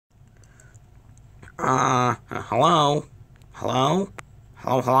Hello? Hello?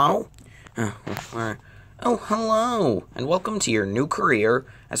 Hello, hello? Oh, hello, and welcome to your new career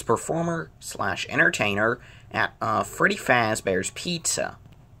as performer/entertainer at, Freddy Fazbear's Pizza.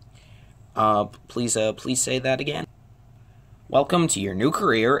 Please say that again. Welcome to your new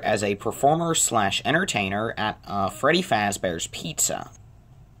career as a performer/entertainer at, Freddy Fazbear's Pizza.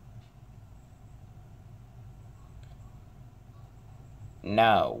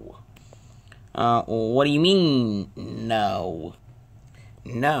 No. What do you mean, no?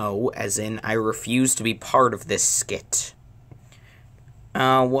 No, as in, I refuse to be part of this skit.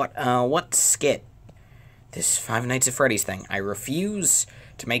 What skit? This Five Nights at Freddy's thing. I refuse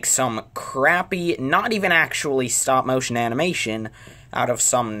to make some crappy, not even actually stop-motion animation out of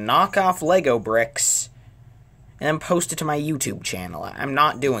some knockoff Lego bricks and then post it to my YouTube channel. I'm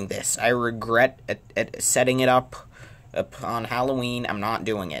not doing this. I regret at setting it up on Halloween. I'm not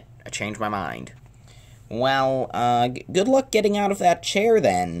doing it. I changed my mind. Well, good luck getting out of that chair,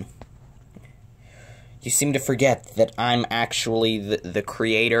 then. You seem to forget that I'm actually the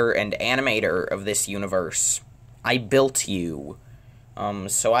creator and animator of this universe. I built you.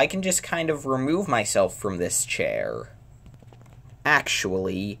 So I can just kind of remove myself from this chair.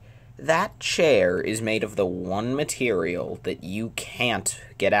 Actually, that chair is made of the one material that you can't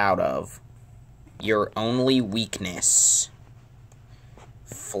get out of. Your only weakness.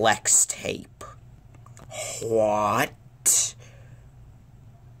 Flex tape. What?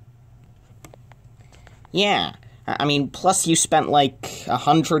 Yeah, I mean, plus you spent like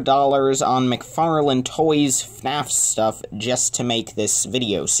 $100 on McFarlane Toys FNAF stuff just to make this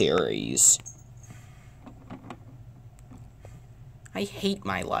video series. I hate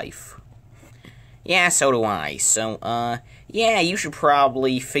my life. Yeah, so do I. So, yeah, you should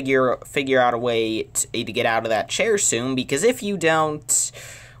probably figure out a way to get out of that chair soon, because if you don't,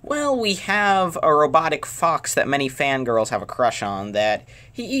 well, we have a robotic fox that many fangirls have a crush on that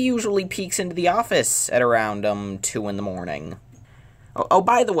he usually peeks into the office at around, 2 in the morning. Oh,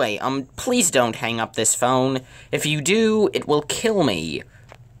 by the way, please don't hang up this phone. If you do, it will kill me.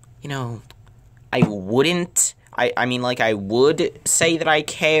 You know, I wouldn't. I mean, like, I would say that I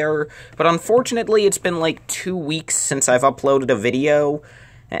care, but unfortunately it's been, like, 2 weeks since I've uploaded a video,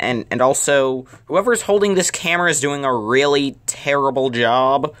 and also, whoever's holding this camera is doing a really terrible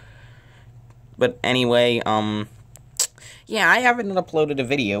job. But anyway, yeah, I haven't uploaded a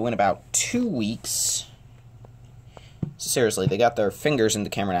video in about 2 weeks. Seriously, they got their fingers in the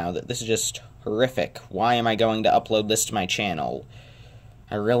camera now. This is just horrific. Why am I going to upload this to my channel?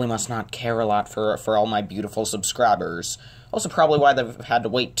 I really must not care a lot for all my beautiful subscribers. Also, probably why they've had to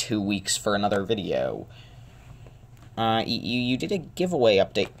wait 2 weeks for another video. You did a giveaway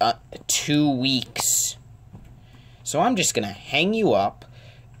update. 2 weeks. So I'm just gonna hang you up,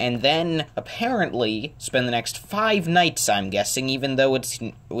 and then, apparently, spend the next 5 nights, I'm guessing, even though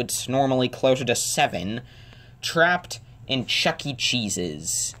it's normally closer to 7, trapped in Chuck E.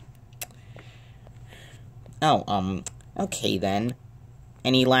 Cheese's. Oh, okay then.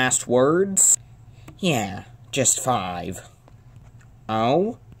 Any last words? Yeah, just 5.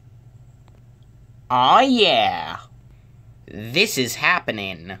 Oh? Aw, yeah! This is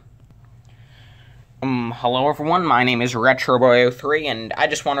happening. Hello everyone, my name is RetroBoy03, and I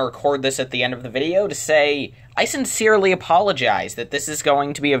just want to record this at the end of the video to say, I sincerely apologize that this is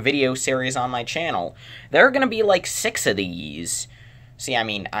going to be a video series on my channel. There are going to be like 6 of these. See, I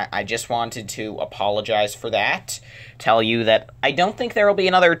mean, I just wanted to apologize for that. Tell you that I don't think there will be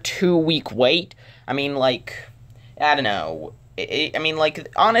another 2-week wait. I mean, like, I don't know. I mean, like,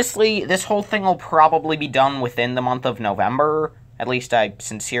 honestly, this whole thing will probably be done within the month of November. At least I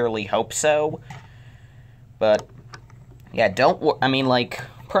sincerely hope so. But, yeah, I mean, like,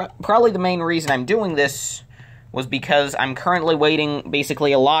 probably the main reason I'm doing this was because I'm currently waiting.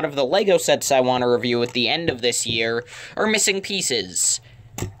 Basically, a lot of the Lego sets I want to review at the end of this year are missing pieces.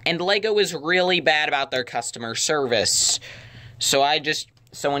 And Lego is really bad about their customer service. So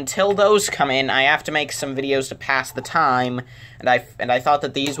until those come in, I have to make some videos to pass the time, and I thought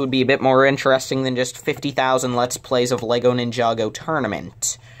that these would be a bit more interesting than just 50,000 Let's Plays of Lego Ninjago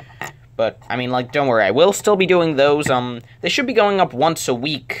Tournament. But, I mean, like, don't worry, I will still be doing those, they should be going up once a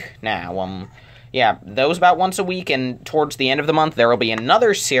week now, yeah, those about once a week, and towards the end of the month, there will be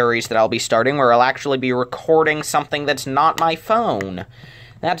another series that I'll be starting where I'll actually be recording something that's not my phone.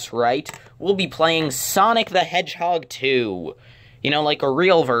 That's right, we'll be playing Sonic the Hedgehog 2. You know, like a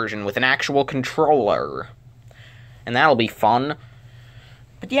real version with an actual controller. And that'll be fun.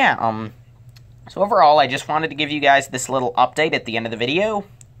 But yeah, so overall, I just wanted to give you guys this little update at the end of the video.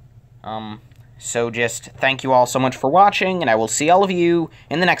 So just thank you all so much for watching, and I will see all of you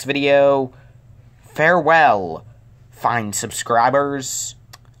in the next video. Farewell, fine subscribers.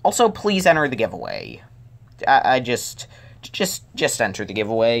 Also, please enter the giveaway. Just enter the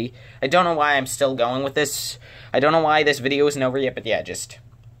giveaway. I don't know why I'm still going with this. I don't know why this video isn't over yet, but yeah, just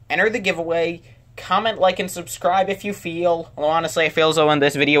enter the giveaway. Comment, like, and subscribe if you feel. Although, honestly, I feel as though in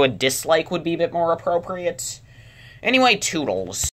this video a dislike would be a bit more appropriate. Anyway, toodles.